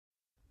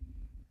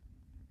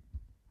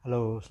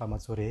Halo,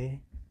 selamat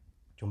sore.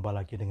 Jumpa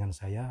lagi dengan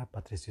saya,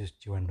 Patrisius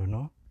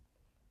Jiwandono,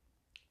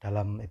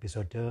 dalam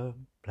episode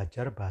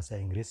belajar bahasa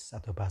Inggris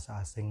atau bahasa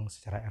asing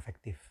secara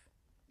efektif.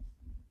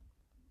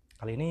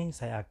 Kali ini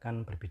saya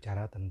akan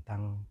berbicara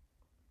tentang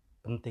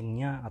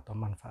pentingnya atau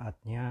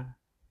manfaatnya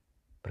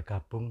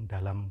bergabung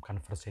dalam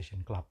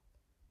conversation club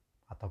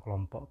atau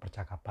kelompok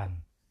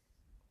percakapan.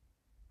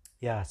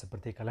 Ya,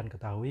 seperti kalian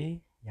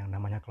ketahui, yang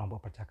namanya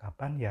kelompok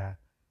percakapan ya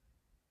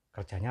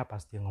kerjanya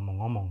pasti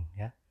ngomong-ngomong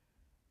ya.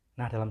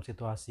 Nah, dalam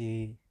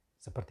situasi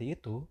seperti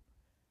itu,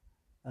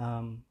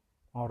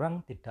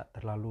 orang tidak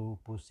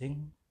terlalu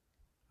pusing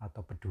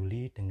atau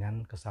peduli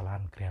dengan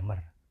kesalahan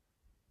grammar.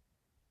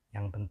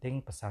 Yang penting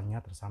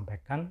pesannya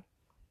tersampaikan,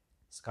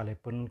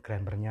 sekalipun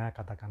grammarnya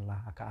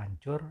katakanlah agak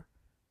hancur,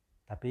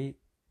 tapi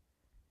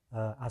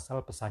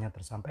asal pesannya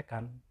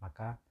tersampaikan,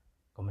 maka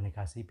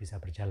komunikasi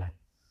bisa berjalan.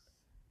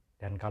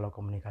 Dan kalau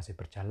komunikasi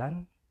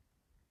berjalan,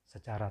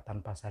 secara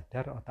tanpa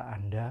sadar otak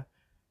Anda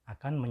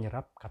akan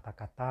menyerap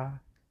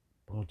kata-kata,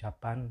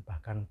 pengucapan,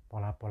 bahkan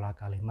pola-pola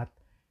kalimat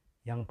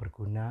yang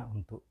berguna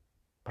untuk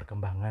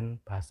perkembangan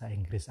bahasa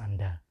Inggris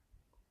Anda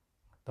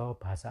atau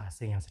bahasa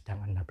asing yang sedang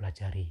Anda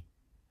pelajari.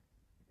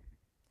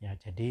 Ya,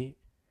 jadi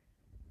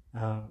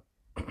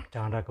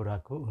jangan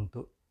ragu-ragu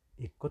untuk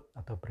ikut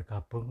atau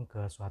bergabung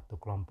ke suatu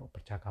kelompok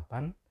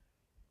percakapan,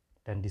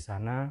 dan di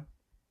sana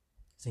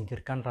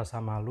singkirkan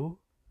rasa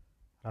malu,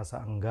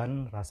 rasa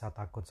enggan, rasa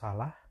takut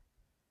salah.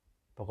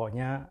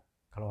 Pokoknya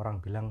kalau orang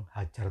bilang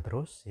hajar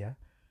terus ya,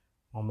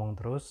 ngomong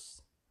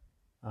terus,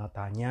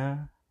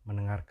 tanya,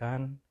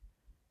 mendengarkan,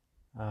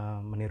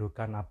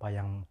 menirukan apa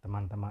yang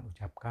teman-teman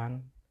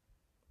ucapkan.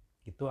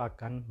 Itu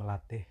akan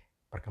melatih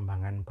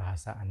perkembangan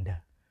bahasa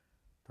Anda,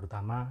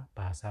 terutama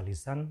bahasa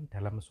lisan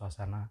dalam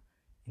suasana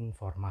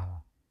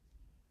informal.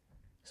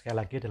 Sekali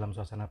lagi, dalam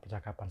suasana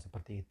percakapan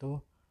seperti itu,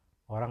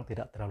 orang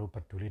tidak terlalu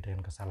peduli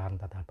dengan kesalahan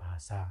tata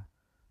bahasa.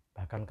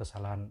 Bahkan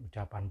kesalahan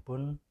ucapan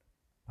pun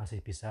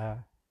masih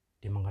bisa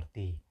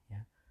dimengerti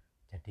ya.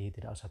 Jadi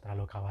tidak usah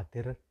terlalu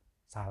khawatir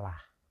salah.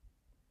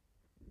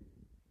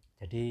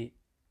 Jadi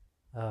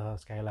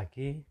sekali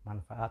lagi,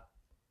 manfaat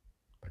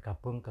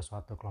bergabung ke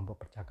suatu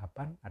kelompok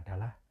percakapan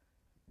adalah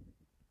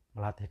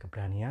melatih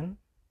keberanian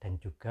dan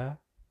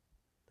juga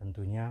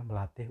tentunya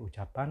melatih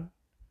ucapan,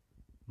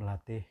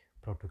 melatih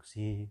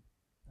produksi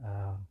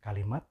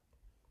kalimat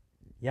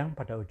yang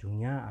pada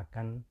ujungnya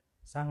akan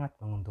sangat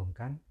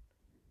menguntungkan,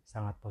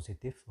 sangat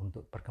positif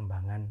untuk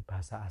perkembangan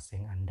bahasa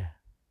asing Anda.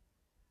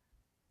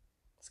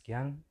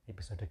 Sekian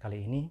episode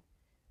kali ini,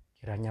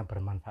 kiranya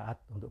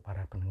bermanfaat untuk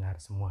para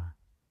pendengar semua.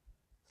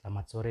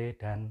 Selamat sore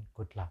dan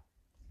good luck.